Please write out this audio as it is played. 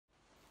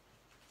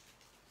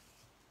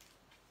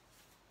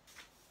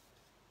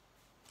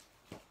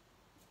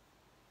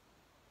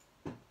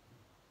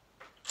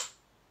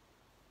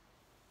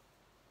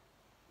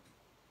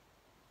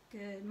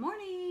Good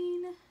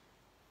morning.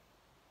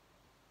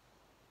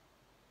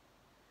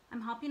 I'm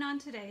hopping on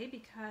today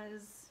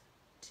because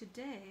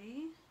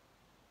today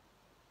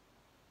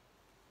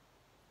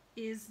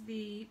is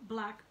the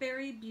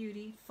Blackberry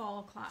Beauty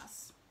fall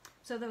class.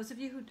 So those of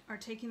you who are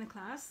taking the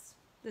class,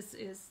 this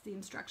is the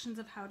instructions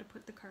of how to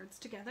put the cards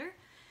together.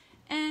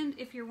 And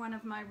if you're one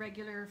of my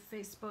regular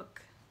Facebook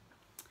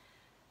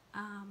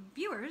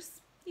viewers,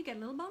 you get a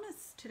little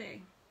bonus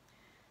today.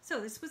 So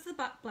this was the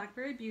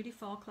Blackberry Beauty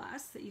fall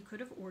class that you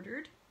could have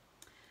ordered.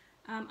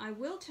 I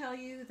will tell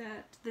you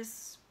that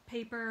this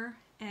paper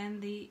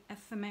and the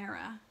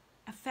ephemera,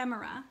 I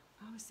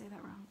always say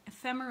that wrong,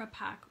 ephemera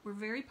pack were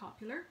very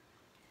popular.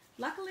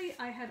 Luckily,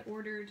 I had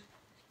ordered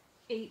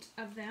 8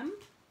 of them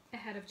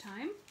ahead of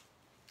time.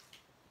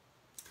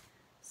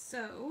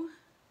 So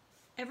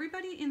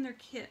everybody in their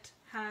kit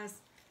has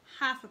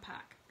half a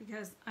pack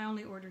because I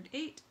only ordered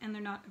 8 and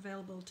they're not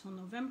available till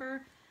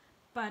November,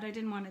 but I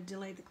didn't want to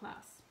delay the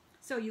class.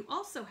 So you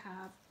also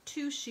have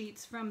 2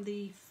 sheets from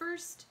the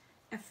first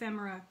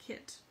ephemera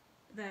kit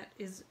that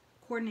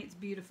coordinates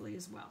beautifully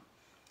as well.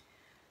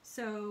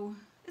 So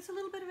it's a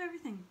little bit of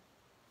everything.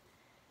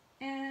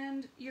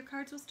 And your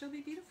cards will still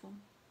be beautiful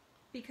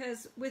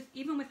because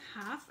even with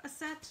half a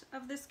set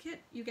of this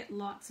kit, you get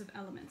lots of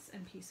elements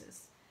and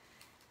pieces.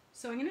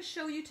 So I'm going to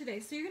show you today.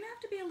 So you're going to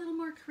have to be a little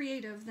more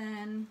creative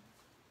than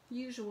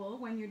usual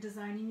when you're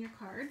designing your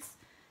cards,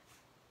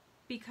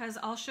 because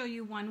I'll show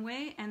you one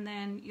way and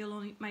then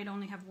you might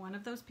only have one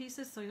of those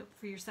pieces. So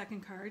for your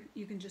second card,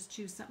 you can just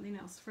choose something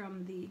else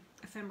from the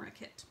ephemera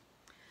kit.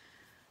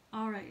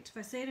 All right, if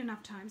I say it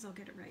enough times, I'll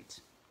get it right.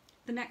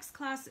 The next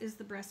class is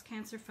the breast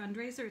cancer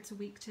fundraiser. It's a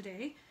week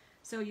today,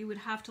 so you would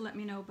have to let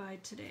me know by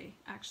today.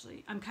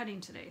 Actually, I'm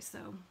cutting today,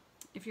 so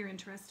if you're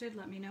interested,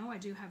 let me know. I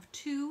do have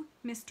 2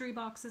 mystery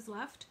boxes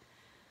left.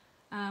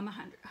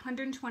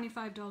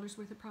 $125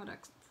 worth of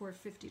products for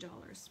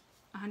 $50.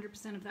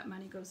 100% of that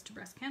money goes to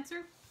breast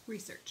cancer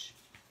research.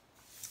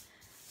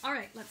 All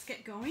right, let's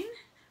get going.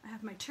 I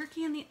have my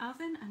turkey in the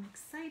oven. I'm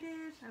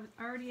excited. I was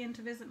already in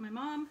to visit my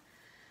mom.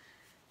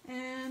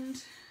 And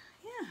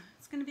yeah,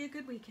 it's going to be a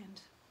good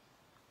weekend.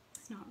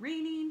 It's not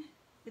raining.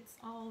 It's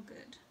all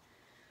good.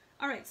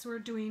 All right, so we're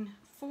doing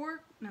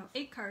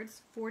 8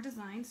 cards, 4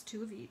 designs,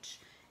 2 of each.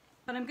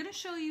 But I'm going to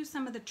show you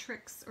some of the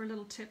tricks or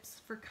little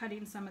tips for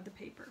cutting some of the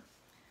paper.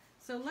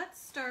 So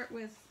let's start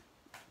with,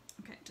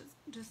 okay,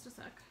 just a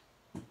sec.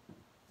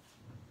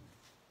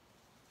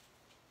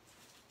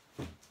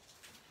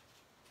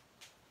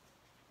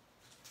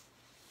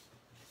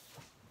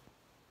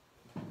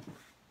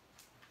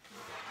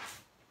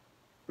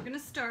 We're going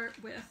to start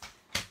with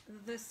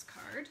this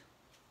card.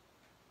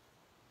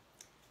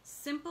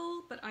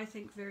 Simple, but I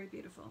think very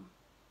beautiful.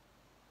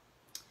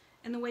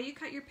 And the way you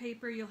cut your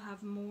paper, you'll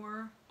have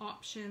more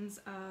options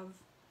of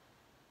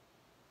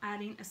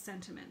adding a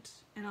sentiment.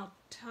 And I'll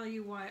tell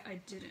you why I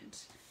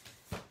didn't.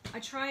 I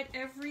tried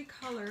every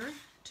color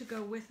to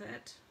go with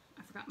it.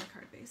 I forgot my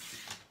card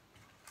base.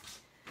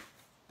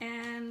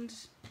 And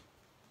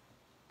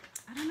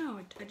I don't know,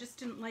 I just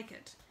didn't like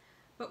it.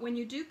 But when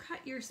you do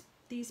cut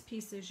these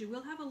pieces, you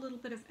will have a little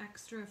bit of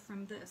extra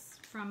from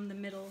the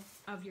middle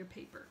of your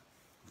paper,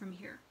 from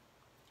here.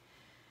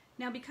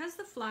 Now, because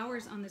the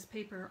flowers on this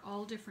paper are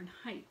all different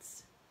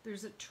heights,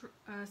 there's a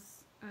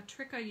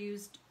trick I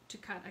used to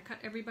cut. I cut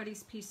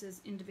everybody's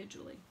pieces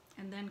individually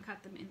and then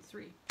cut them in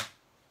 3.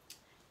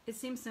 It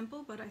seems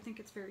simple, but I think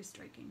it's very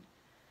striking.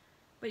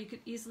 But you could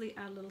easily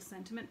add a little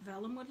sentiment.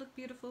 Vellum would look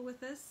beautiful with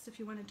this. If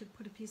you wanted to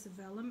put a piece of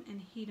vellum and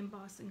heat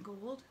emboss in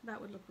gold, that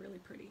would look really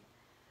pretty.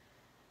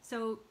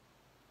 So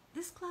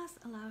this class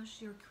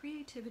allows your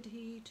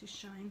creativity to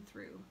shine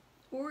through.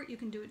 Or you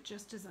can do it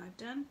just as I've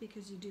done,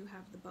 because you do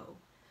have the bow.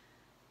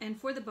 And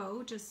for the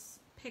bow, just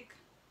pick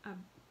a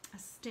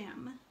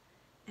stem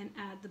and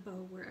add the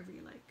bow wherever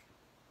you like.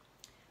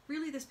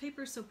 Really, this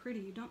paper is so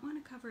pretty, you don't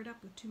want to cover it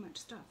up with too much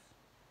stuff.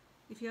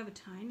 If you have a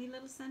tiny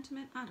little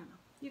sentiment, I don't know.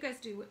 You guys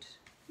do what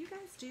you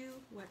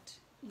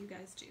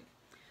guys do.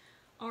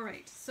 All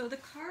right, so the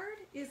card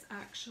is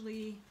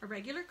actually a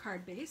regular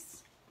card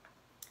base.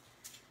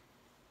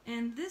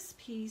 And this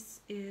piece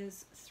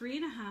is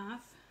 3.5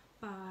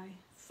 by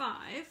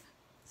 5.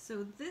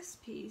 So this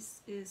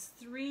piece is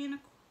 3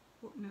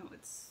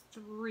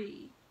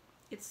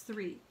 It's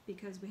 3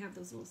 because we have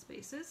those little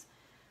spaces.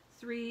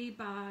 3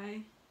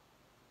 by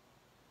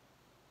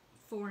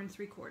 4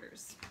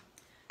 3/4.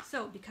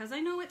 So because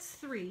I know it's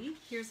 3,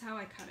 here's how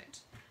I cut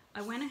it.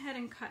 I went ahead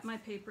and cut my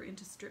paper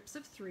into strips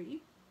of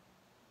 3.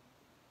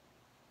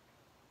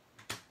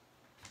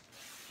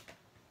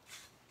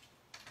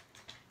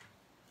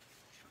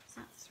 Is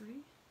that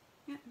 3?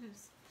 Yeah, it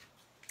is.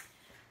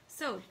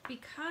 So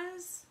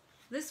because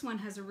this one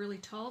has a really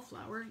tall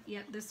flower,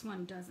 yet this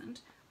one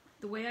doesn't,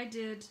 the way I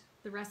did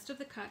the rest of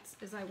the cuts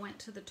is I went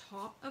to the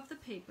top of the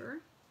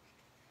paper.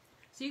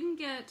 So you can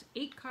get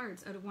 8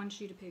 cards out of 1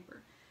 sheet of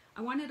paper.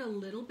 I wanted a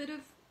little bit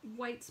of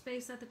white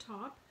space at the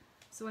top,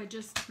 so I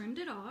just trimmed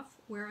it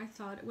off where I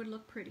thought it would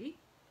look pretty.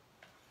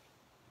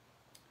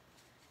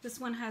 This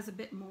one has a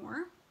bit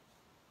more.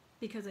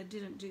 because I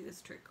didn't do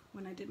this trick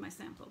when I did my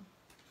sample,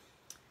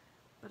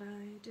 but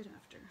I did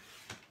after.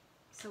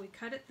 So we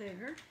cut it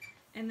there,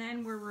 and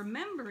then we're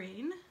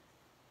remembering,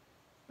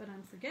 but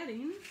I'm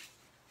forgetting,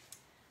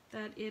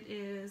 that it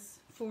is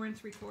 4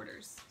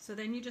 3/4. So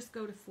then you just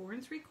go to 4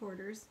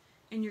 3/4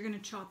 and you're going to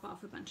chop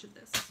off a bunch of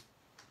this.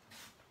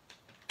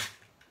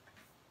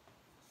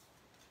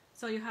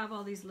 So you have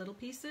all these little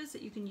pieces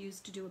that you can use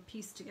to do a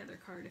piece together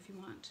card if you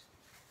want.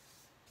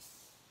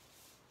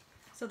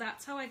 So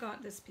that's how I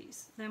got this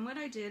piece. Then what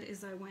I did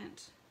is I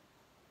went,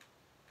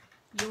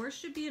 yours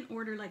should be in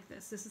order like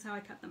this. This is how I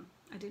cut them.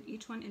 I did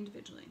each one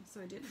individually.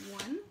 So I did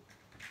one,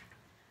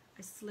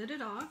 I slid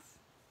it off,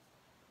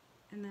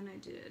 and then I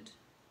did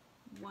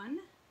one,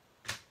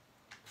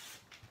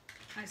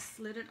 I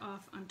slid it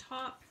off on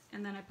top,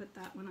 and then I put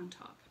that one on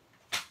top.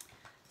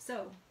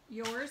 So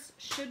yours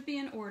should be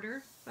in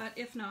order, but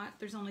if not,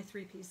 there's only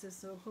 3 pieces,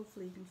 so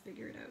hopefully you can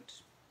figure it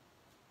out.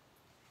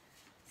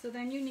 So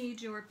then you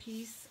need your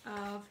piece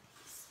of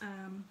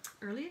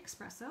early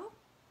espresso,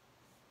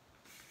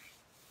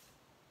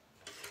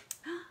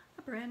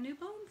 a brand new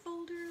bone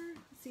folder.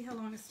 Let's see how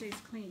long it stays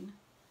clean.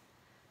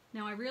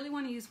 Now I really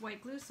want to use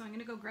white glue, so I'm going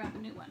to go grab a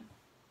new one.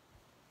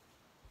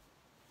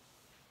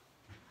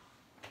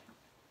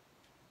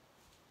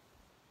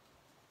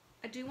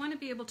 I do want to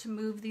be able to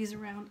move these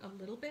around a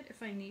little bit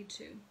if I need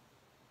to.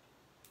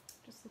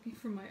 Just looking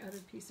for my other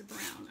piece of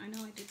brown. I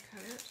know I did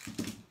cut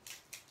it.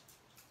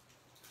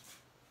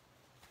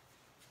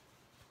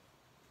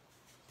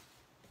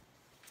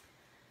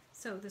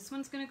 So this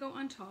one's going to go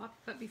on top,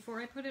 but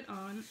before I put it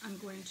on, I'm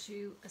going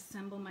to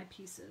assemble my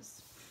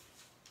pieces.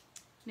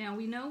 Now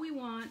we know we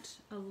want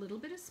a little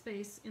bit of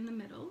space in the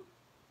middle.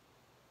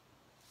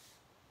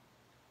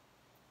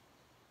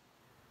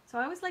 So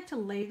I always like to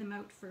lay them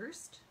out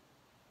first.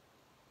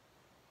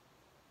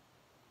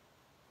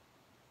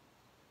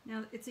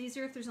 Now it's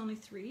easier if there's only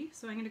 3,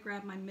 so I'm going to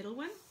grab my middle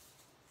one.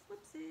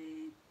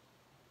 Whoopsie.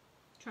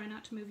 Try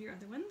not to move your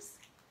other ones.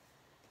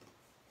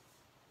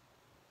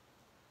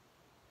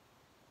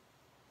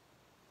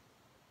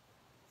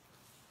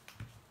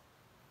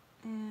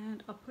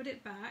 And I'll put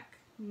it back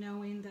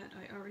knowing that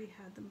I already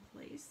had them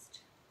placed.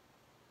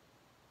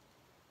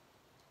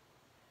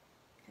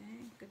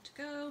 Okay, good to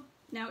go.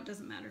 Now it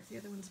doesn't matter if the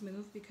other ones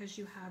move because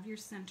you have your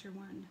center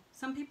one.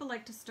 Some people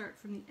like to start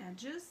from the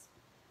edges.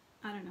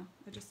 I don't know,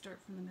 I just start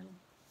from the middle.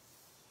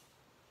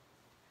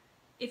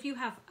 If you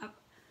have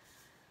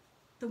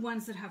the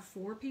ones that have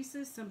 4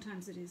 pieces,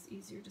 sometimes it is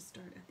easier to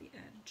start at the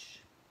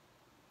edge.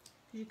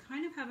 You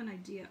kind of have an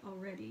idea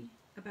already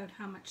about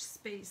how much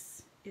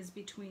space is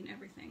between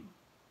everything.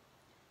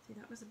 See,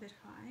 that was a bit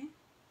high.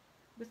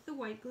 With the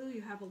white glue,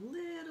 you have a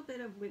little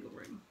bit of wiggle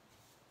room.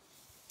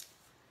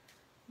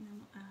 And then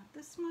we'll add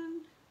this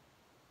one.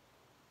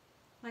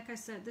 Like I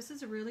said, this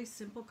is a really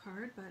simple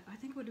card, but I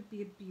think it would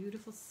be a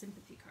beautiful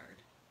sympathy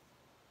card.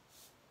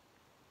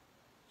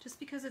 Just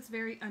because it's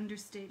very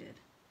understated.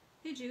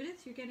 Hey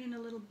Judith, you're getting a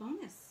little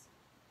bonus.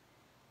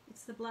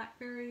 It's the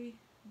Blackberry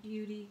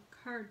Beauty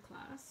card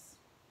class.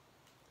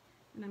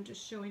 And I'm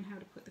just showing how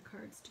to put the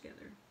cards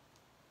together.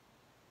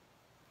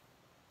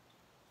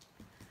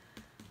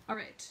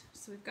 Alright,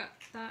 so we've got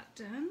that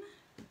done.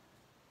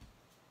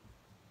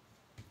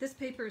 This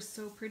paper is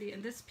so pretty,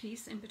 and this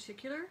piece in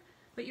particular,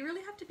 but you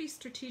really have to be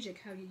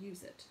strategic how you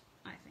use it,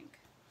 I think.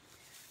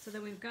 So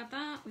then we've got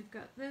that, we've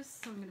got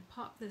this, so I'm going to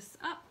pop this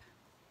up.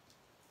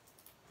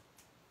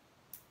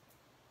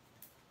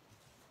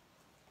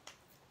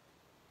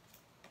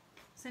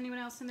 Is anyone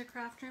else in their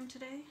craft room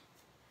today?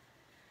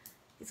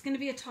 It's going to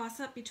be a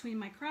toss-up between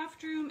my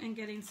craft room and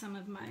getting some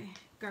of my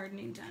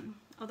gardening done.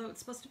 Although it's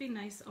supposed to be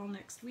nice all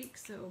next week,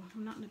 so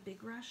I'm not in a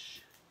big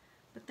rush.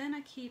 But then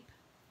I keep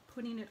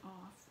putting it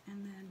off,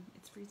 and then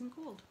it's freezing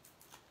cold.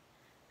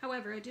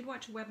 However, I did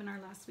watch a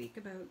webinar last week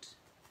about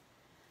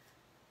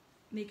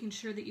making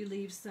sure that you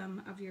leave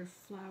some of your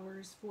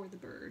flowers for the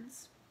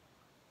birds,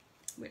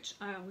 which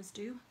I always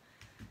do.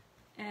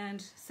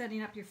 And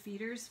setting up your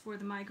feeders for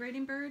the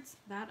migrating birds,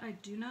 that I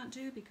do not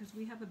do because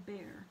we have a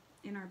bear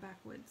in our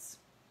backwoods.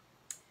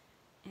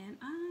 And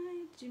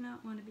I do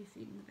not want to be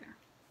feeding the bear.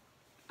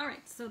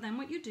 Alright, so then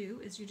what you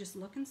do is you just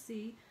look and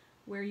see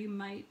where you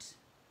might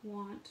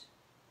want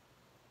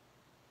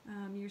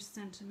your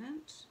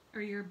sentiment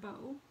or your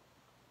bow.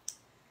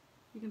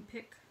 You can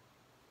pick,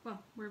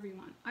 well, wherever you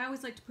want. I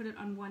always like to put it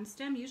on one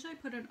stem. Usually I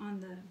put it on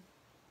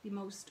the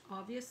most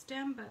obvious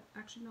stem, but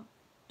actually no,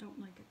 don't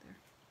like it there.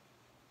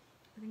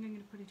 I think I'm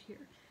going to put it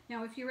here.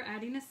 Now if you were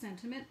adding a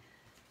sentiment,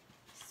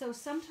 so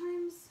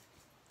sometimes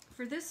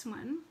for this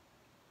one,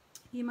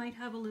 you might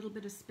have a little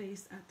bit of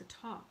space at the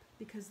top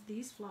because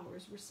these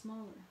flowers were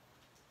smaller.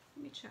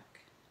 Let me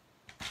check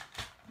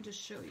and just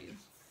show you.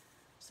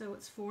 So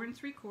it's 4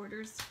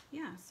 3/4.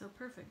 Yeah, so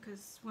perfect,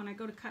 because when I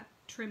go to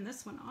trim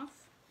this one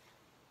off,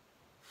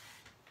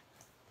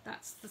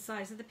 that's the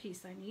size of the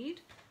piece I need.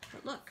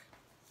 But look,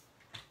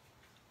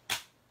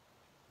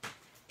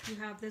 you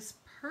have this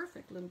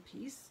perfect little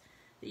piece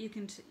that you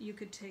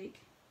could take.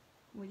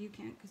 Well, you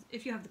can't, because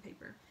if you have the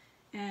paper,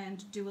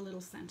 and do a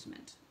little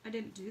sentiment. I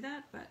didn't do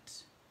that,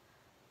 but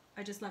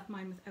I just left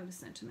mine without a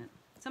sentiment.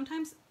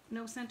 Sometimes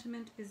no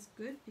sentiment is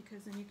good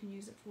because then you can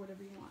use it for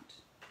whatever you want.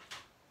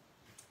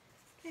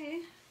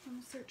 Okay, I'm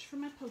going to search for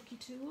my pokey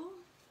tool.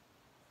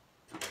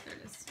 Oh, there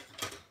it is.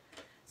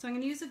 So I'm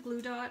going to use a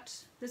glue dot.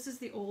 This is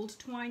the old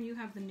twine. You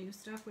have the new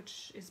stuff,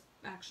 which is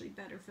actually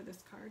better for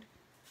this card,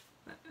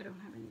 but I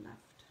don't have any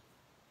left.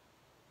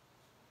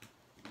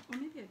 Or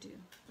maybe I do,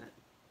 but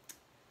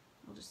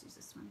I'll just use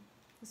this one.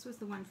 This was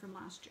the one from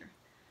last year.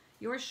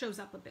 Yours shows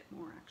up a bit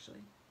more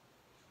actually,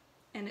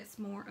 and it's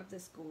more of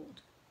this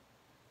gold.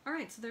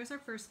 Alright, so there's our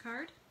first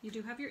card. You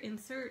do have your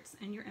inserts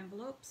and your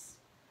envelopes.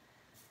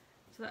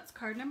 So that's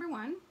card number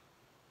 1.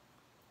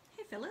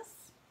 Hey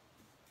Phyllis.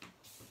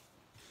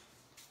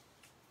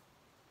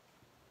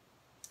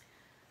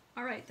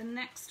 Alright, the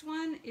next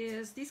one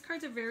is, these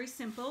cards are very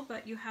simple,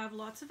 but you have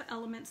lots of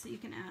elements that you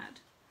can add.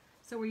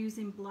 So we're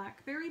using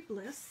Blackberry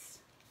Bliss.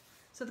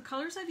 So the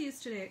colors I've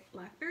used today,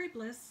 Blackberry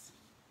Bliss,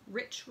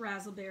 Rich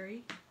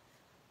Razzleberry,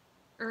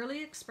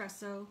 Early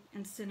Espresso,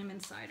 and Cinnamon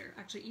Cider.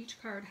 Actually,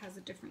 each card has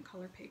a different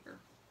color paper.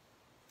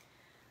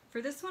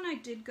 For this one, I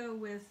did go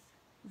with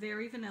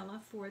Very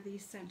Vanilla for the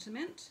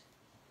sentiment,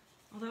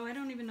 although I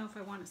don't even know if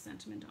I want a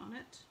sentiment on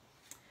it.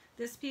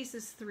 This piece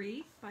is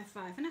 3 by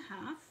 5.5,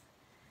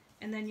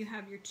 and then you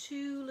have your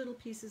 2 little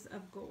pieces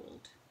of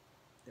gold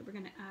that we're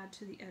going to add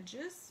to the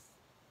edges.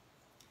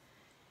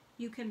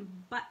 You can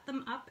butt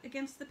them up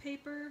against the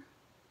paper,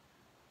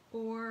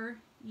 or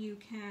you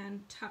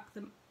can tuck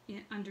them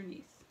in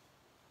underneath.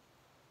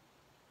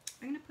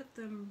 I'm going to put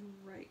them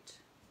right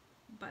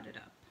butted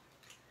up.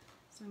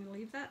 So I'm going to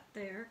leave that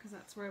there because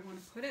that's where I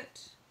want to put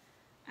it.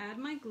 Add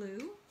my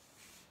glue.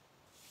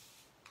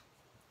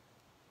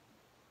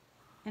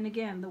 And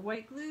again, the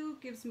white glue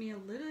gives me a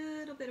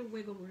little bit of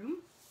wiggle room.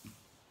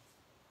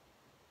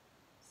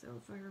 So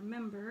if I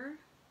remember,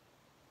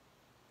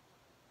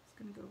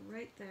 it's going to go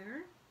right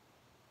there.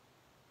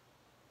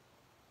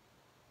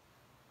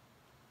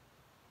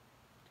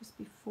 Just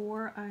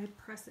before I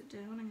press it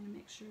down, I'm going to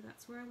make sure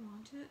that's where I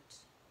want it.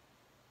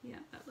 Yeah,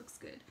 that looks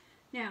good.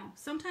 Now,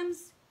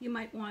 sometimes you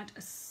might want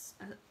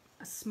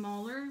a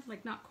smaller,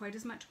 like not quite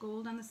as much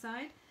gold on the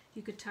side.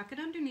 You could tuck it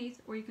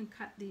underneath, or you can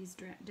cut these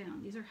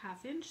down. These are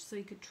 1/2 inch, so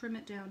you could trim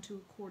it down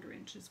to 1/4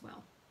 inch as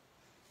well.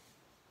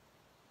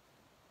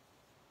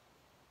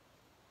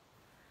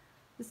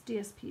 This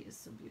DSP is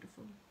so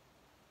beautiful.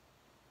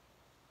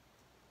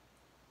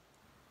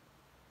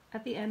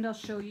 At the end, I'll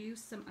show you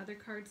some other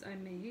cards I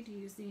made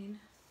using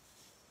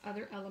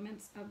other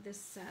elements of this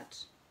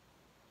set.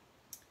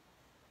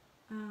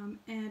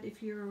 And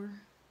if you're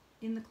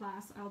in the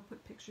class, I'll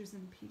put pictures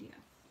in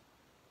PDF.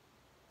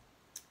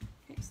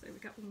 Okay, so there we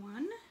got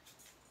 1.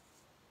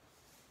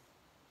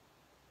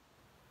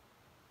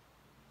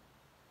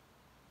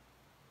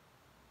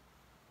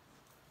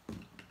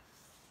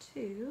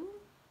 2.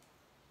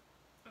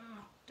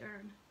 Oh,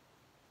 darn.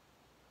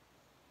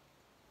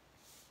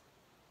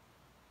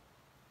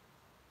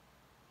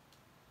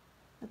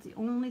 That's the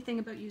only thing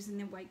about using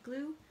the white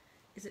glue,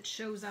 is it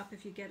shows up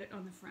if you get it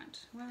on the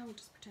front. Well, we'll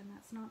just pretend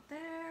that's not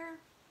there.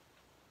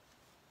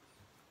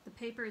 The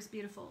paper is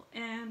beautiful,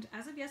 and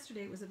as of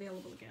yesterday, it was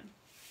available again.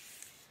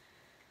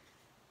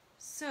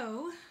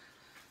 So,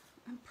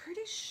 I'm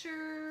pretty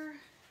sure,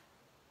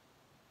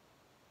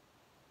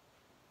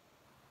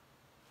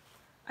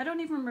 I don't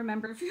even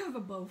remember if you have a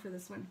bow for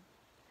this one,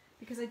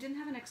 because I didn't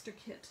have an extra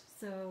kit,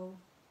 so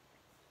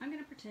I'm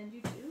going to pretend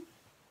you do.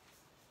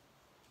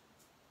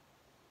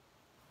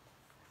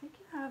 I think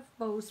you have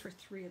bows for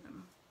 3 of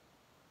them.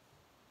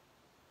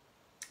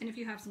 And if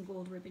you have some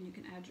gold ribbon, you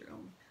can add your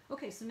own.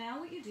 Okay, so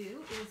now what you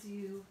do is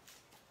you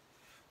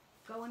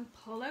go and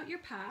pull out your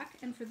pack.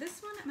 And for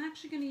this one, I'm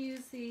actually going to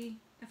use the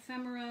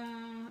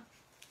ephemera,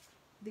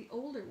 the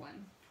older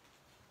one.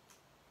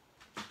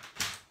 I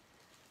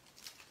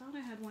thought I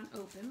had one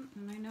open,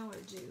 and I know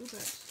I do,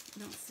 but I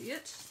don't see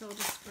it. So I'll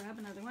just grab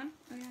another one.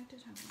 Oh yeah, I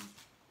did have one.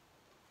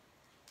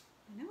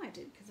 I know I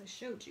did because I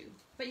showed you.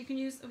 But you can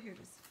use, oh here it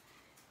is.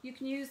 You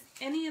can use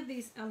any of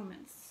these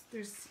elements.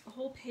 There's a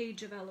whole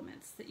page of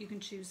elements that you can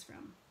choose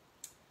from.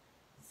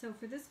 So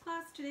for this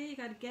class today, you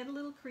got to get a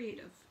little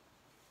creative.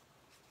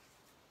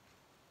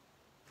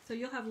 So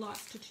you'll have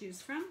lots to choose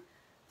from.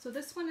 So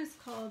this one is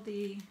called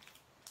the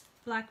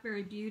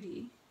Blackberry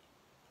Beauty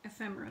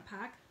Ephemera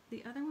Pack.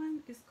 The other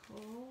one is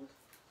called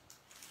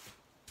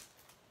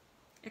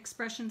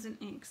Expressions in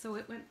Ink. So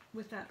it went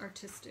with that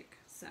artistic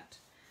set.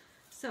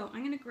 So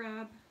I'm going to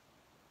grab,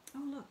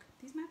 oh look,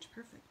 these match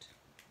perfect.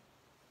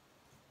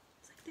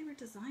 They were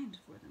designed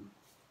for them.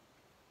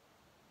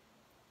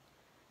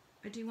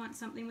 I do want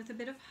something with a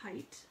bit of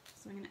height,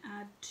 so I'm going to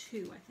add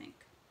 2, I think.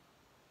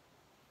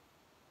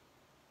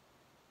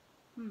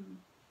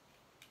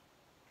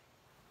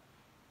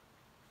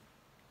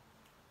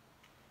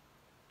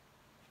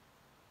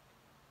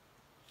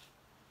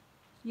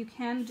 You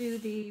can do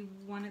the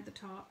one at the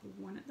top,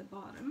 one at the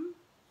bottom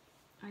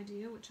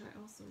idea, which I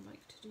also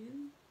like to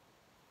do.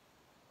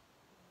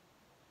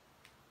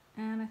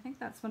 And I think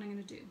that's what I'm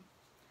going to do.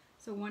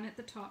 So one at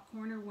the top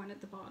corner, one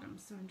at the bottom.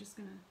 So I'm just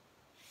going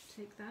to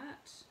take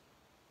that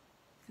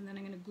and then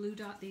I'm going to glue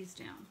dot these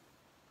down.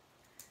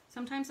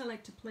 Sometimes I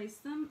like to place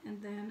them and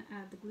then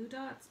add the glue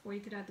dots, or you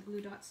could add the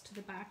glue dots to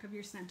the back of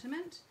your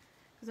sentiment,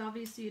 because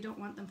obviously you don't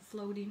want them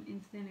floating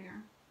in thin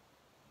air.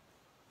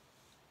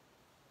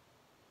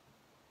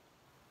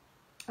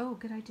 Oh,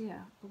 good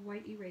idea, a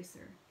white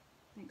eraser.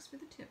 Thanks for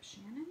the tip,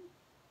 Shannon.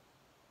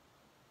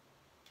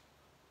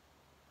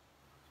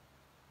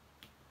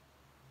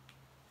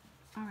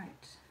 All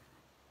right.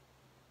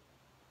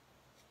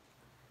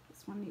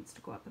 This one needs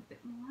to go up a bit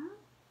more.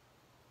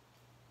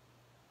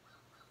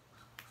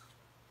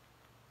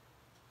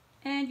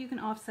 And you can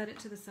offset it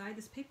to the side.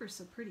 This paper is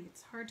so pretty,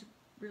 it's hard to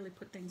really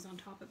put things on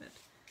top of it.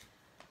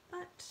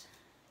 But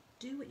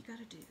do what you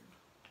gotta do.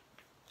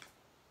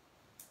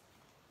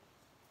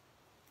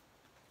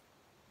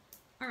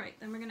 All right,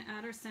 then we're gonna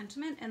add our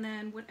sentiment, and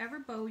then whatever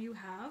bow you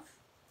have,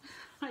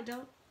 I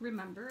don't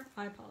remember,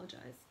 I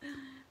apologize.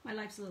 My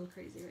life's a little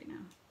crazy right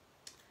now.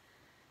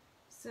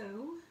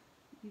 So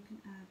you can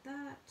add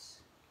that.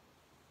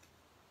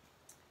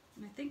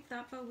 And I think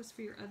that bow was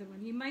for your other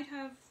one. You might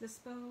have this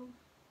bow.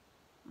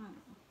 I don't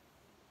know.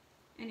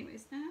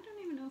 Anyways, and I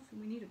don't even know if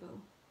we need a bow.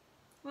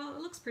 Well,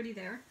 it looks pretty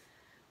there,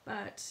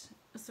 but,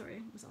 sorry,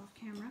 it was off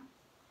camera.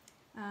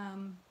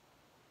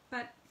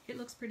 But it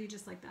looks pretty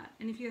just like that.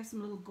 And if you have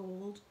some little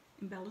gold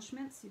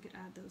embellishments, you could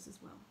add those as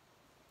well.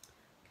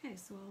 Okay,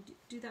 so I'll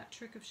do that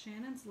trick of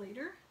Shannon's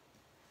later.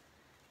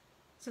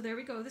 So there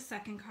we go, the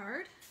second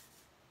card.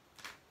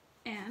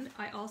 And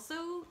I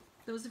also,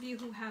 those of you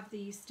who have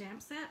the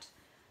stamp set,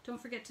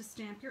 don't forget to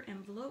stamp your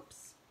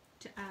envelopes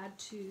to add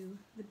to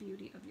the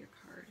beauty of your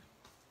card.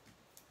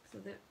 So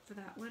that for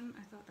that one,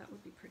 I thought that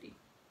would be pretty.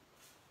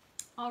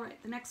 All right,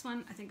 the next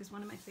one I think is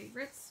one of my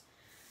favorites.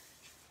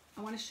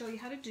 I want to show you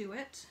how to do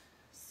it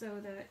so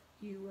that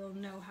you will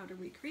know how to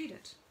recreate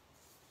it.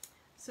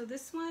 So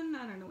this one,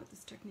 I don't know what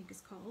this technique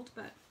is called,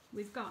 but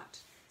we've got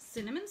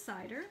cinnamon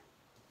cider,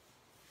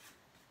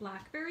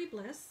 Blackberry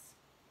Bliss,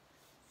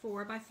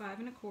 4 by 5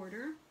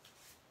 1/4.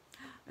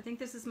 I think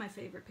this is my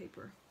favorite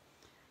paper.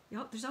 You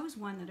know, there's always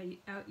one that I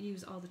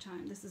use all the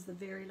time. This is the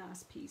very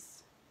last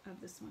piece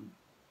of this one.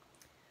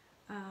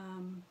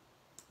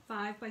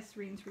 5 by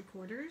 3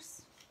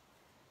 3/4.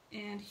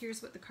 And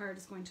here's what the card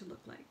is going to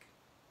look like.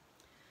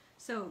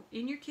 So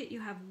in your kit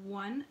you have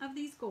one of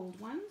these gold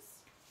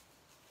ones.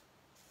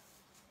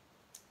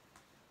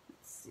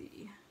 Let's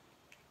see.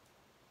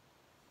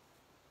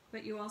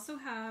 But you also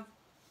have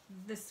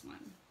this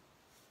one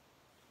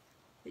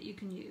that you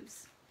can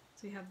use.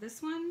 So you have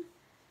this one,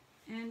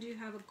 and you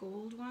have a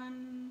gold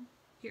one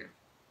here.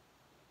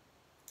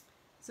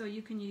 So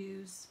you can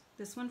use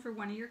this one for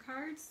one of your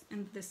cards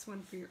and this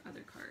one for your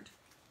other card.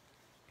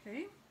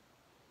 Okay?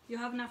 You'll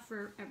have enough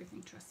for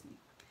everything, trust me.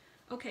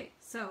 Okay,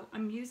 so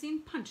I'm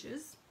using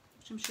punches,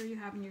 which I'm sure you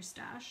have in your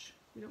stash.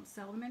 We don't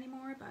sell them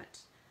anymore, but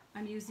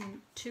I'm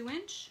using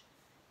 2-inch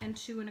and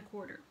 2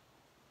 1/4.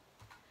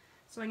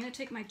 So I'm going to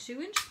take my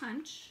 2-inch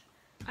punch.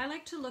 I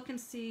like to look and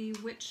see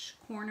which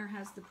corner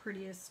has the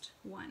prettiest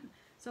one.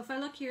 So if I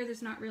look here,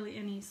 there's not really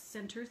any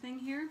center thing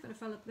here, but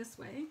if I look this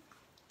way,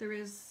 there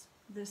is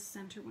this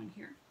center one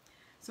here.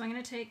 So I'm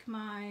going to take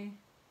my,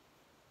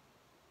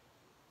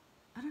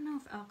 I don't know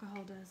if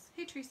alcohol does.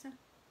 Hey Teresa.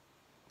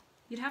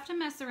 You'd have to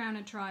mess around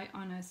and try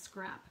on a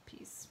scrap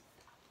piece.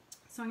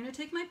 So I'm going to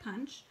take my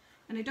punch,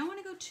 and I don't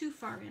want to go too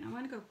far in. I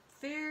want to go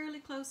fairly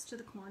close to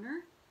the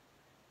corner.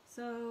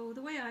 So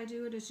the way I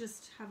do it is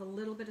just have a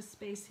little bit of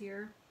space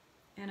here.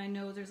 And I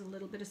know there's a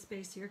little bit of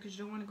space here because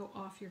you don't want to go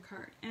off your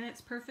card. And it's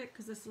perfect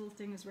because this little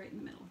thing is right in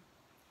the middle.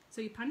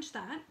 So you punch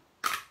that.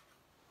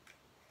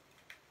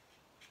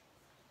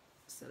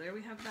 So there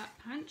we have that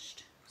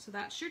punched. So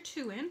that's your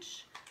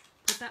 2-inch.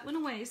 Put that one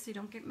away so you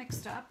don't get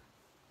mixed up.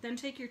 Then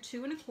take your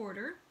 2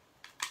 1/4.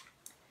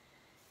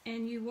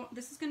 And you want,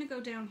 this is going to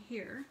go down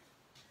here.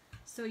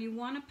 So you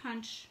want to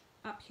punch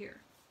up here.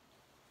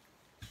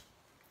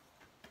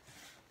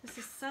 This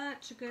is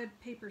such a good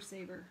paper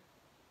saver.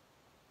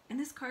 And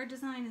this card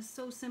design is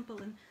so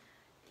simple, and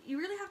you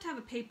really have to have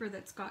a paper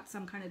that's got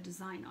some kind of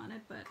design on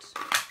it, but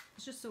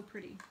it's just so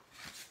pretty.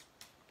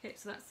 Okay,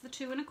 so that's the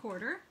 2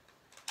 1/4.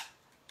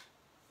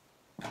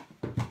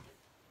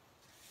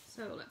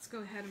 So let's go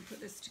ahead and put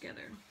this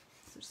together.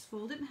 So just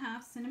fold it in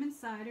half. Cinnamon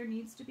cider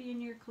needs to be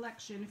in your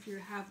collection if you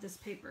have this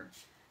paper,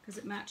 because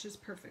it matches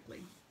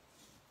perfectly.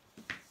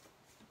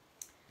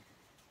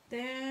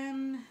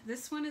 Then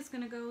this one is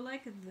going to go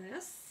like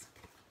this.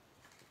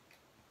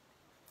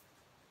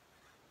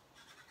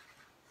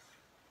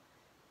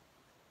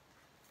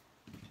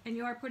 And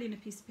you are putting a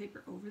piece of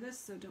paper over this,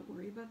 so don't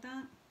worry about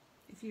that.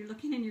 If you're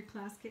looking in your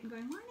class kit and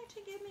going, why didn't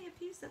you give me a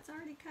piece that's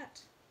already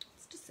cut?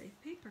 It's to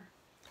save paper.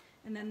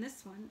 And then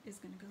this one is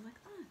going to go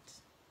like that.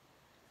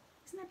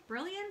 Isn't that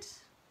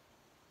brilliant?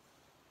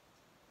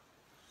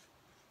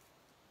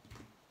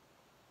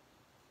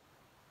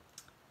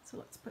 So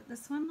let's put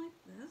this one like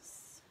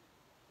this.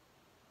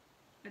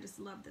 I just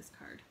love this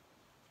card.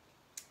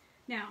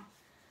 Now,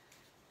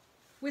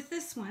 with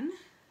this one,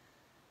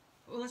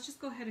 well, let's just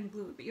go ahead and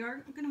glue it, but you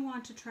are going to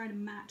want to try to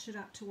match it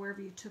up to wherever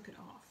you took it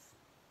off.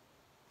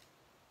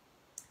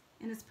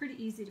 and it's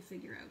pretty easy to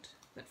figure out.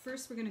 But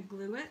first we're going to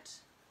glue it.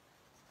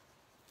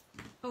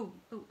 Oh.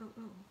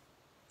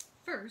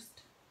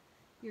 First,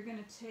 you're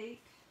going to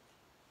take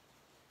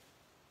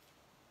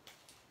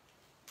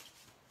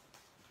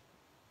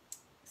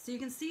so you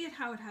can see it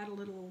how it had a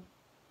little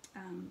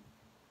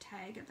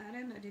tag at that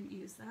end. I didn't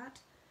use that.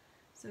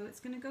 So it's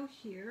going to go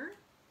here.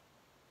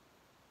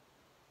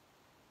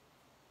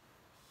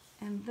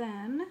 And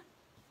then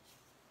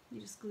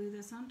you just glue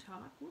this on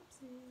top.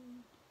 Whoopsie.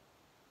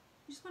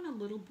 You just want a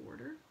little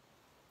border.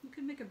 You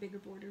could make a bigger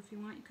border if you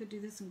want. You could do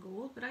this in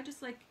gold, but I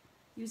just like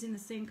using the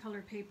same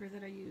color paper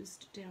that I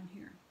used down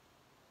here.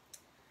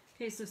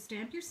 Okay, so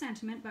stamp your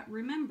sentiment, but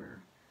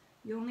remember,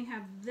 you only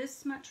have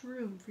this much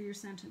room for your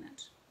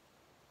sentiment,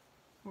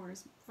 or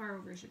as far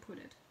over as you put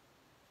it.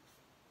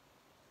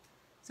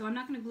 So I'm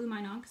not going to glue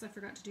mine on because I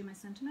forgot to do my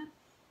sentiment,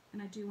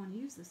 and I do want to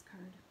use this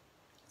card.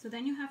 So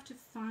then you have to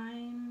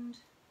find,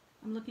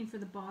 I'm looking for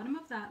the bottom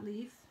of that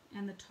leaf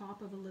and the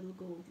top of a little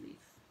gold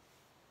leaf.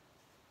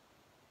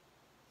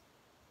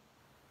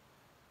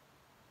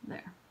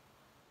 There.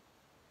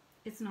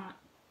 It's not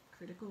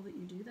critical that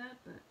you do that,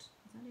 but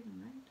is that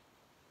even right?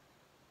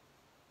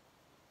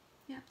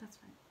 Yeah, that's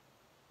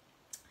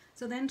right.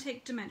 So then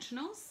take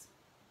dimensionals,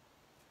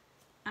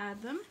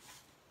 add them.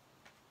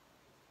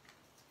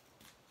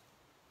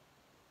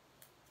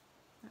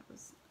 That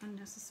was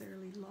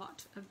unnecessarily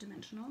lot of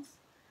dimensionals.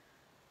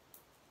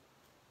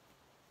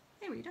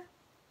 Hey Rita.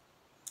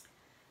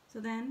 So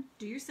then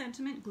do your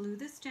sentiment, glue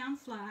this down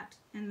flat,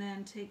 and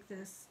then take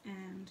this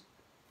and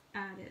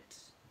add it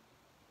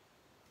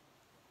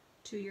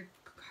to your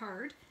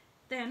card.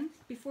 Then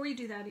before you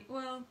do that,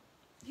 well,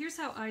 here's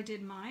how I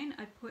did mine.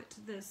 I put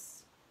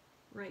this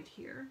right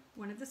here,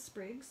 one of the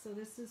sprigs. So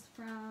this is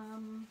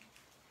from,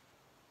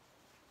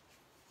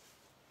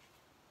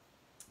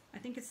 I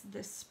think it's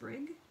this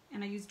sprig,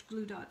 and I used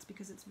glue dots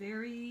because it's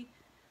very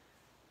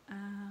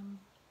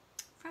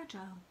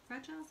fragile.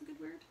 Fragile is a good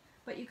word.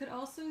 But you could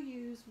also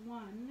use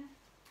one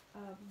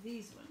of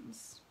these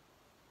ones,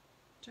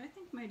 which I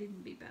think might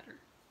even be better.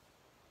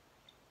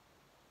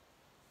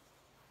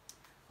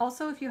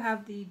 Also, if you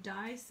have the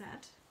die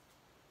set,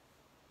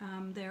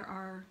 there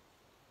are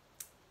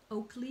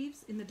oak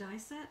leaves in the die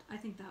set. I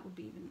think that would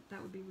be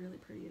really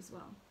pretty as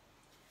well.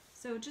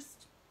 So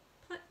just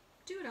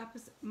do it up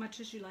as much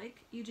as you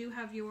like. You do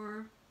have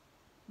your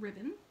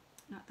ribbon.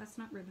 That's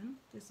not ribbon.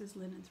 This is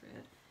linen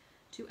thread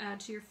to add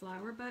to your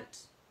flower, but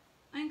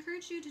I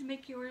encourage you to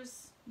make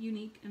yours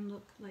unique and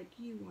look like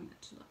you want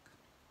it to look.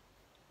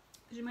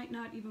 Because you might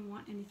not even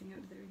want anything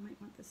out of there. You might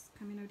want this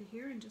coming out of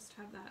here and just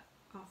have that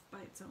off by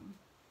its own.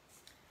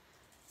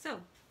 So,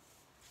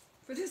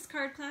 for this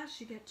card class,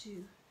 you get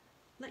to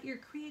let your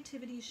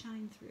creativity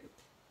shine through.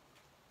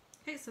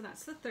 Okay, so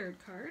that's the third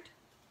card.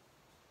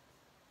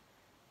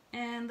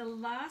 And the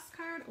last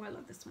card, oh, I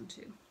love this one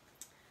too.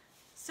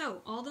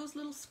 So, all those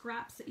little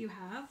scraps that you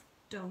have,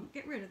 don't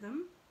get rid of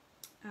them.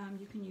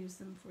 You can use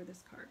them for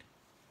this card.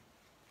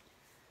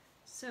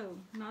 So,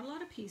 not a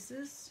lot of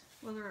pieces.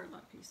 Well, there are a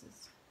lot of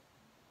pieces.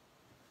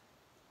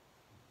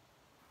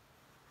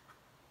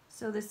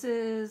 So this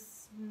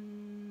is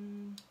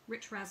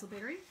Rich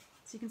Razzleberry.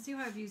 So you can see how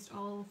I've used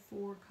all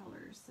 4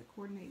 colors that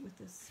coordinate with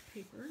this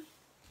paper.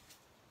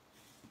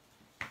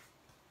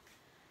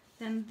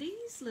 Then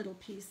these little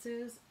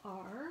pieces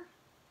are,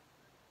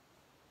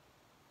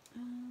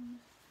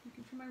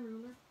 looking for my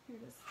ruler, here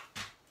it is.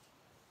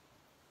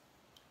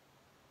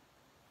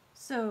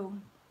 So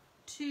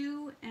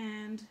 2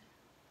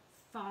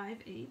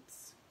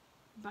 5/8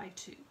 by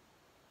 2.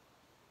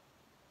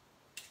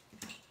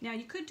 Now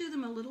you could do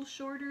them a little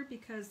shorter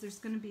because there's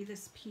going to be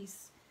this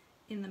piece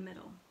in the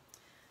middle.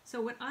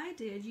 So what I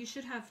did, you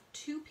should have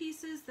 2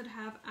 pieces that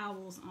have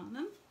owls on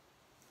them.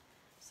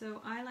 So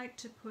I like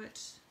to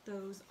put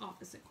those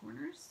opposite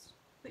corners,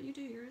 but you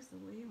do yours the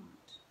way you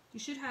want. You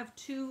should have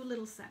 2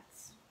 little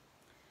sets.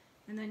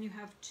 And then you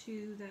have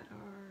 2 that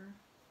are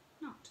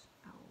not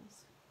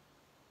owls.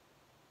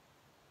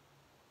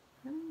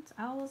 It's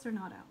owls or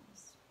not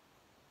owls?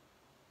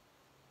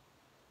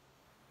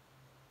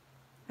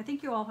 I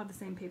think you all have the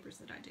same papers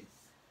that I do.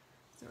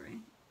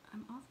 Sorry,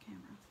 I'm off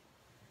camera.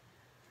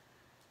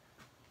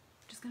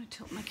 I'm just going to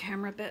tilt my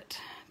camera a bit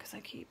because I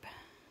keep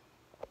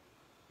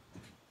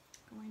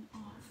going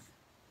off.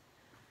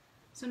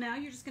 So now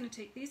you're just going to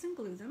take these and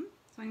glue them.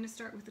 So I'm going to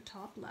start with the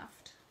top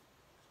left.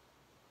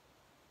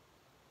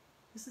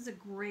 This is a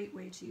great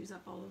way to use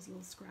up all those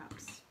little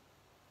scraps.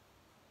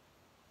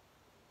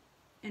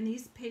 And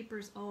these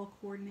papers all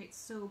coordinate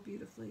so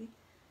beautifully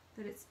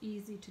that it's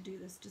easy to do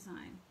this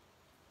design.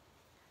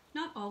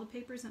 Not all the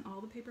papers and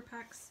all the paper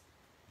packs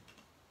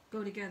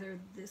go together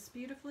this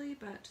beautifully,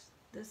 but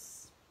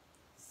this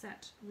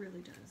set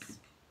really does.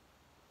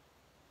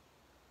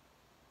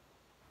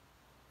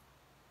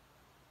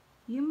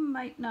 You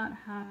might not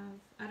have,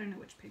 I don't know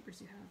which papers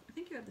you have. I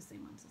think you have the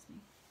same ones as me.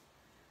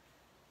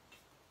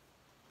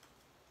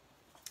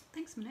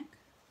 Thanks, Monique.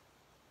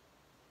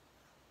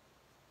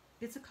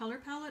 It's a color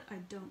palette I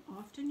don't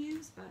often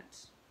use,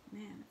 but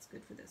man, it's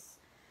good for this.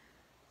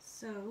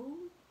 So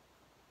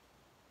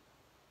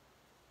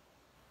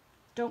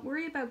Don't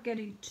worry about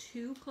getting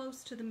too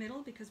close to the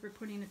middle because we're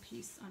putting a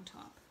piece on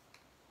top.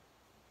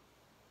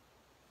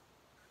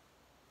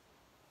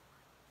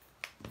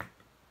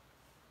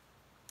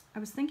 I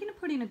was thinking of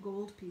putting a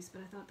gold piece,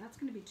 but I thought that's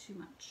going to be too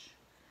much.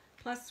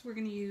 Plus, we're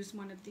going to use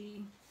one of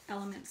the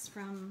elements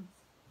from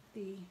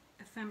the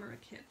ephemera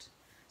kit.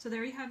 So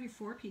there you have your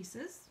 4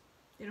 pieces.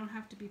 They don't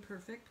have to be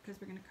perfect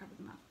because we're going to cover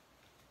them up.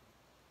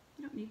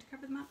 You don't need to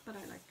cover them up, but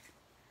I like,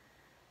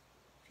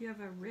 if you have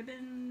a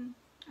ribbon,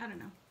 I don't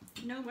know.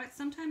 You know what?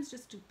 Sometimes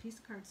just a piece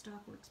of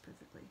cardstock works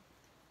perfectly.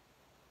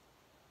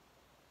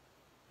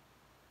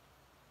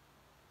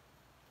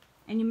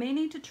 And you may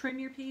need to trim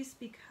your piece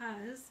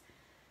because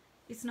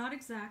it's not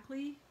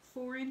exactly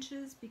 4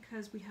 inches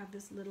because we have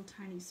this little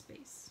tiny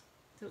space.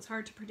 So it's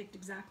hard to predict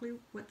exactly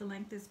what the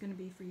length is going to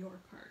be for your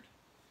card.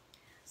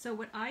 So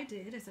what I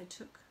did is I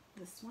took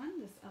this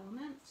one, this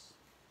element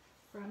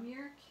from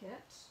your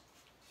kit.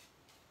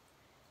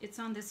 It's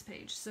on this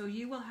page. So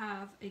you will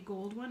have a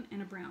gold one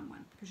and a brown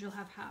one because you'll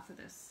have half of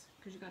this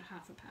because you got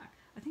half a pack.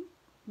 I think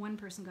one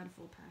person got a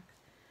full pack.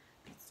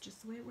 That's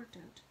just the way it worked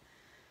out.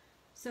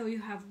 So you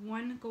have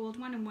one gold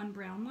one and one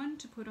brown one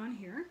to put on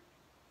here.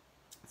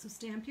 So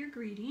stamp your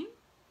greeting.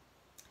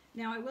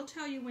 Now I will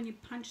tell you when you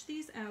punch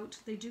these out,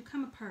 they do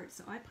come apart.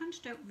 So I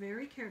punched out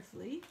very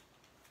carefully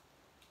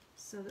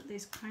so that they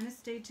kind of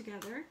stayed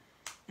together.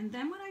 And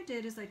then what I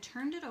did is I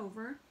turned it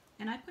over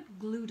and I put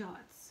glue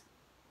dots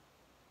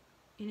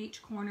in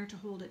each corner to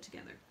hold it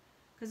together.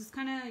 Because it's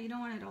kind of, you don't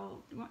want it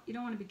all, you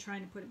don't want to be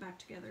trying to put it back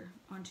together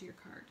onto your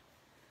card.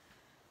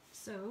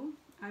 So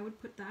I would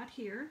put that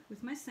here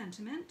with my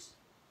sentiment.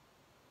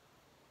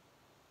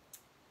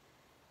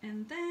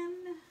 And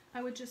then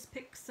I would just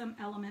pick some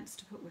elements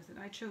to put with it.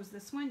 I chose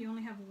this one. You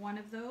only have one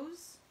of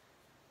those.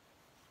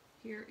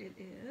 Here it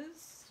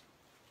is.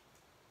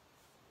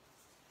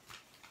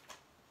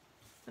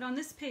 But on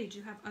this page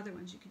you have other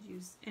ones. You could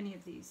use any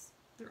of these.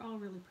 They're all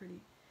really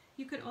pretty.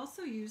 You could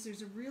also use,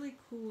 there's a really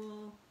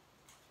cool,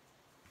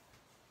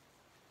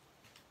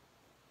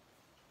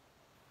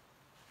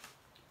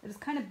 it is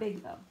kind of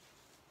big though,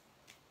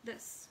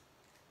 this,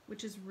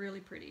 which is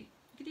really pretty.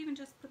 You could even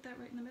just put that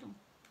right in the middle.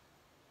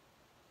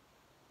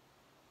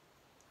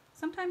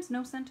 Sometimes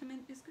no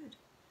sentiment is good,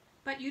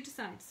 but you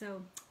decide.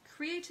 So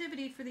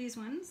creativity for these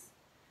ones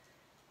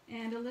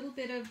and a little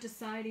bit of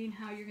deciding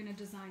how you're going to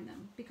design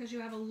them because you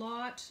have a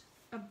lot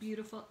of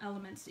beautiful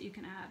elements that you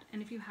can add.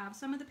 And if you have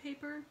some of the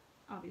paper,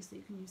 obviously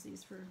you can use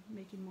these for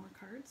making more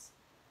cards.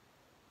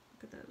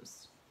 Look at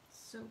those.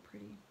 So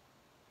pretty.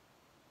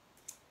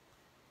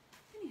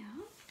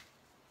 Anyhow.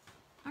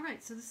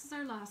 Alright, so this is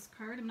our last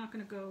card. I'm not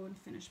going to go and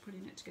finish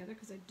putting it together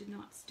because I did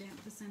not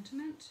stamp the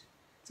sentiment.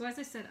 So as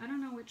I said, I don't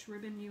know which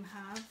ribbon you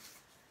have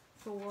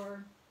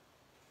for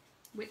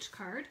which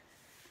card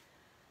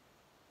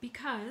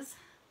because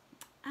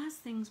as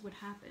things would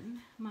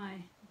happen, my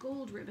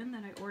gold ribbon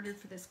that I ordered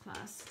for this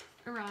class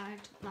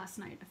arrived last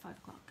night at 5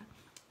 o'clock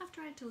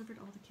after I had delivered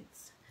all the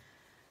kits.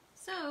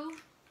 So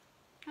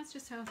that's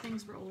just how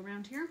things roll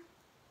around here.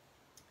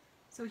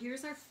 So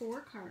here's our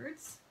 4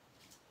 cards.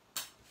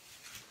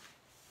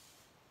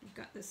 We've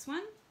got this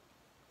one,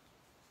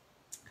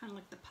 kind of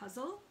like the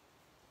puzzle.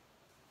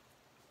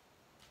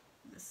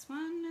 This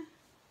one.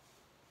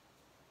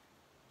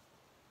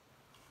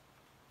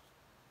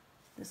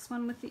 This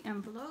one with the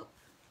envelope.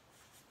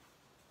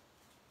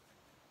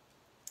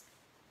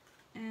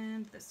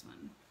 And this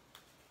one.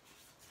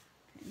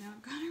 Okay, now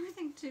I've got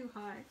everything too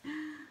high.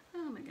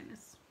 Oh my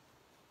goodness.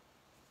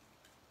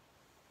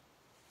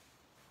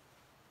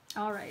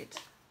 All right.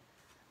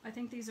 I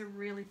think these are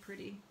really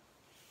pretty.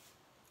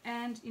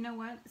 And you know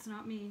what? It's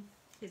not me.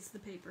 It's the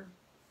paper.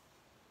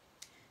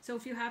 So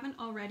if you haven't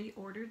already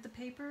ordered the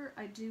paper,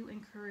 I do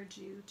encourage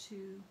you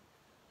to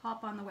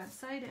hop on the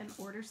website and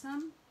order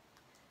some.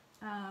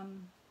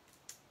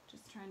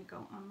 Just trying to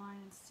go online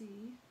and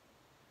see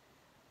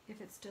if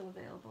it's still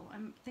available.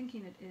 I'm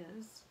thinking it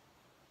is.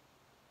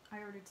 I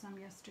ordered some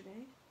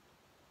yesterday.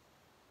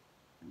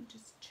 Let me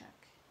just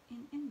check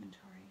in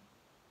inventory.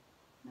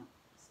 Nope,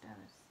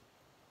 status.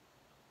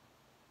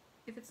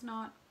 If it's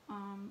not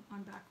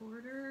on back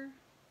order,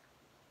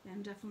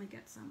 then definitely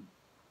get some.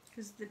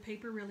 Because the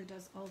paper really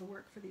does all the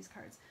work for these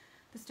cards.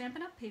 The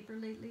Stampin' Up! Paper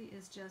lately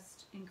is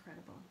just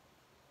incredible.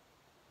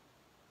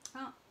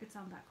 Oh, it's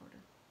on back order.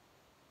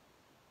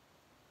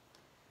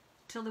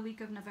 Till the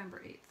week of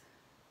November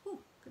 8th. Ooh,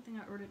 good thing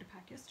I ordered a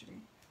pack yesterday.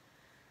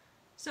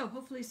 So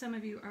hopefully some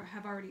of you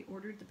have already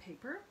ordered the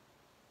paper.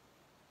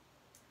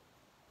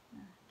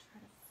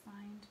 Try to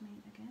find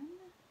me again.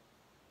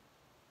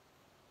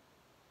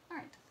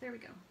 Alright, there we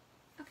go.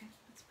 Okay,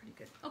 that's pretty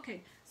good.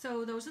 Okay,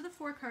 so those are the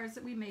 4 cards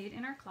that we made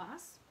in our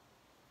class.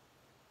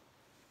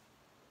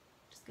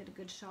 Just get a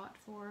good shot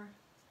for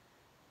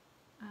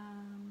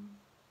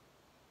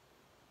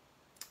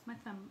my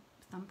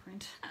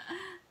thumbprint.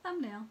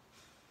 Thumbnail.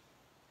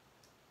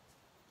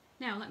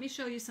 Now let me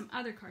show you some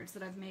other cards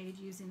that I've made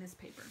using this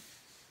paper.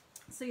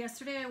 So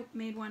yesterday I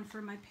made one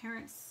for my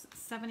parents'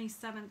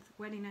 77th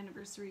wedding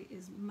anniversary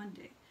is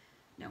Monday.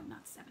 No,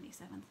 not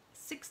 77th,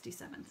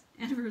 67th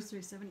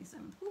anniversary,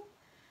 77th. Woo.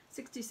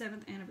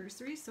 67th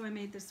anniversary. So I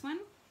made this one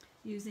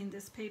using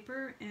this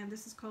paper, and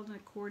this is called an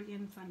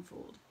accordion fun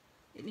fold.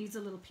 It needs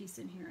a little piece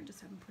in here. I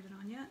just haven't put it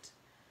on yet.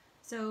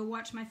 So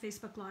watch my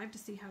Facebook Live to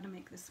see how to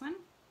make this one.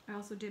 I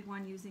also did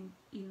one using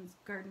Eden's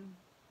Garden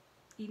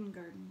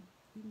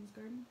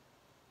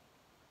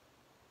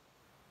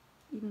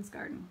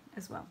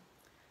as well.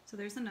 So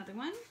there's another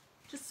one,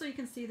 just so you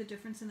can see the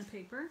difference in the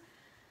paper,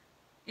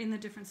 in the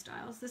different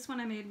styles. This one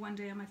I made one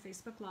day on my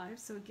Facebook Live.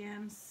 So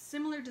again,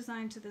 similar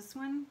design to this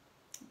one,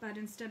 but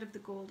instead of the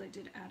gold, I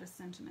did add a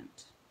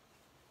sentiment.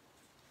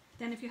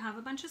 Then if you have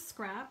a bunch of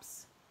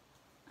scraps,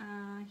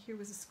 here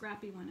was a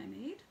scrappy one I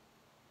made,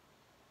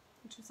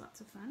 which was lots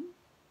of fun.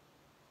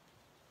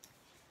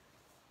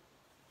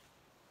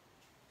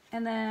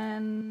 And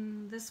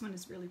then this one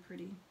is really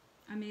pretty.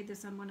 I made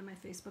this on one of my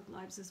Facebook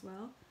Lives as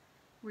well,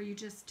 where you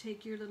just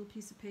take your little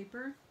piece of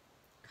paper,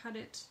 cut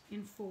it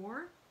in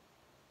 4,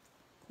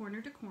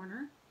 corner to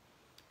corner,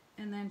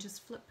 and then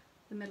just flip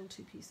the middle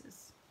 2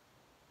 pieces.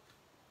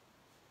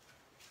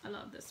 I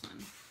love this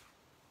one.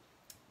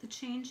 The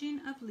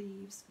changing of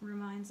leaves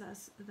reminds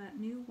us that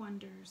new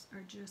wonders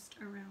are just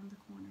around the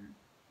corner.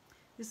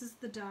 This is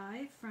the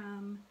die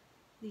from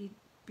the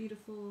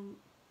beautiful,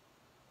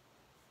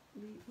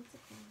 what's it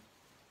called?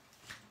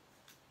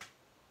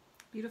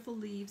 Beautiful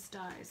Leaves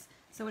dies.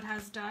 So it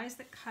has dies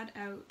that cut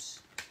out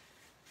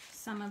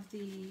some of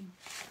the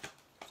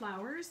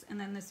flowers, and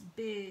then this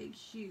big,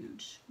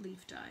 huge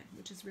leaf die,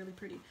 which is really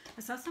pretty.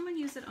 I saw someone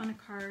use it on a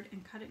card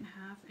and cut it in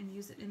half and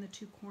use it in the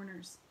 2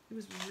 corners. It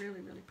was really,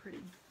 really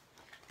pretty.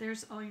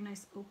 There's all your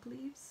nice oak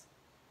leaves.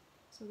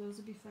 So those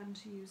would be fun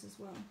to use as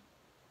well.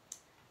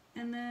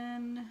 And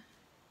then,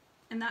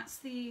 and that's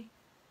the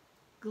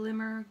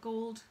Glimmer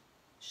Gold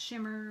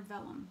Shimmer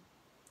Vellum.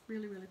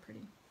 Really, really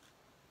pretty.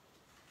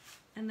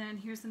 And then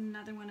here's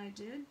another one I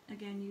did,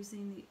 again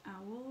using the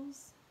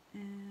owls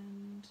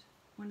and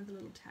one of the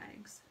little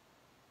tags.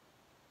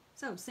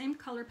 So same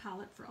color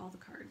palette for all the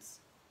cards.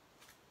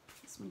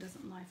 This one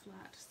doesn't lie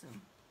flat, so.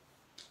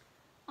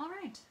 All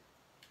right.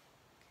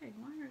 Okay,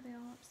 why are they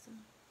all up so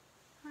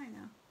high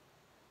now?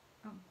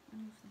 Oh, I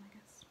moved them, I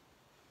guess.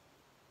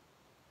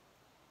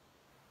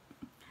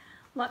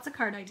 Lots of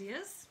card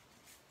ideas.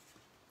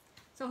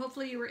 So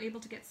hopefully you were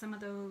able to get some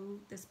of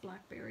this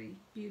Blackberry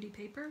beauty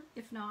paper.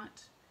 If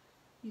not,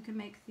 you can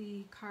make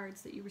the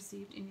cards that you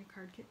received in your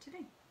card kit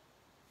today.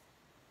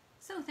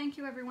 So thank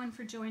you everyone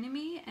for joining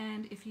me,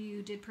 and if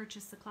you did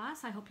purchase the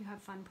class, I hope you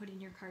have fun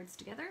putting your cards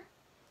together.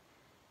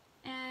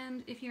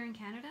 And if you're in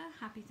Canada,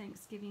 happy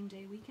Thanksgiving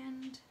Day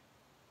weekend.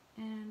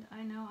 And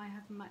I know I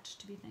have much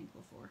to be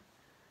thankful for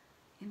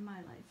in my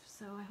life,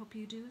 so I hope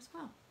you do as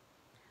well.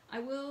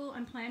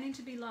 I'm planning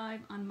to be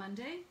live on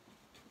Monday.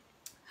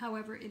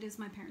 However, it is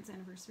my parents'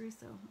 anniversary,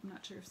 so I'm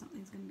not sure if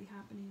something's going to be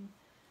happening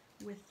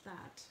with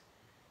that.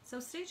 So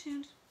stay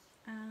tuned.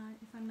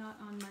 If I'm not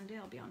on Monday,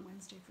 I'll be on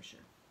Wednesday for sure.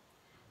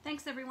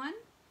 Thanks everyone,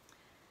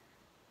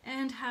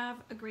 and have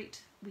a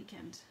great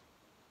weekend.